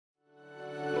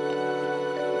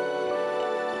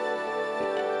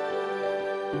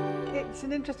It's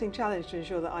an interesting challenge to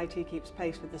ensure that IT keeps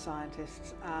pace with the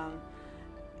scientists.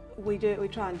 We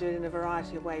try and do it in a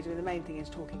variety of ways. I mean, the main thing is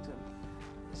talking to them.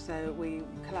 So we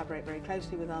collaborate very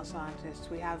closely with our scientists.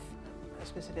 We have a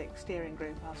specific steering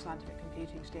group, our scientific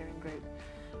computing steering group,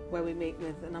 where we meet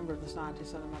with a number of the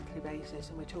scientists on a monthly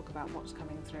basis and we talk about what's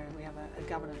coming through. We have a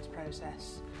governance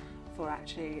process for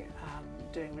actually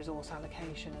doing resource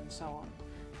allocation and so on,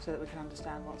 so that we can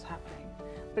understand what's happening.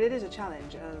 But it is a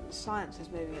challenge. Science is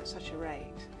moving at such a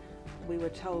rate. We were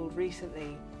told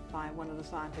recently by one of the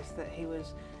scientists that he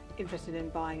was interested in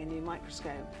buying a new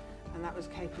microscope, and that was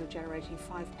capable of generating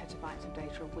 5 petabytes of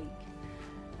data a week.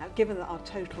 Now, given that our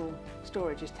total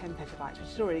storage is 10 petabytes,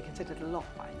 which is already considered a lot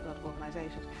by a lot of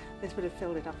organisations, this would have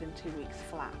filled it up in 2 weeks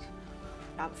flat.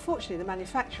 Fortunately, the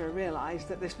manufacturer realised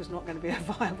that this was not going to be a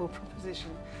viable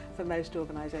proposition for most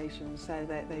organisations, so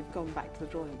they've gone back to the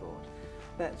drawing board.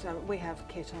 But we have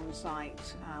kit on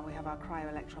site, we have our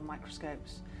cryo-electron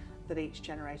microscopes that each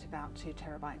generate about 2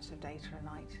 terabytes of data a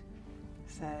night.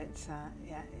 So it's,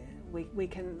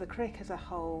 the Crick as a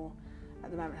whole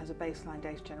at the moment has a baseline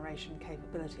data generation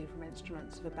capability from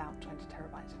instruments of about 20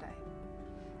 terabytes a day.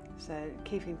 So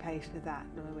keeping pace with that,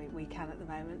 we can at the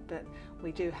moment, but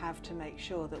we do have to make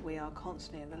sure that we are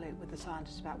constantly in the loop with the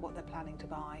scientists about what they're planning to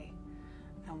buy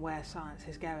and where science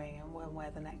is going and where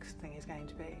the next thing is going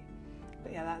to be.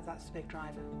 But yeah, that's the big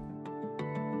driver.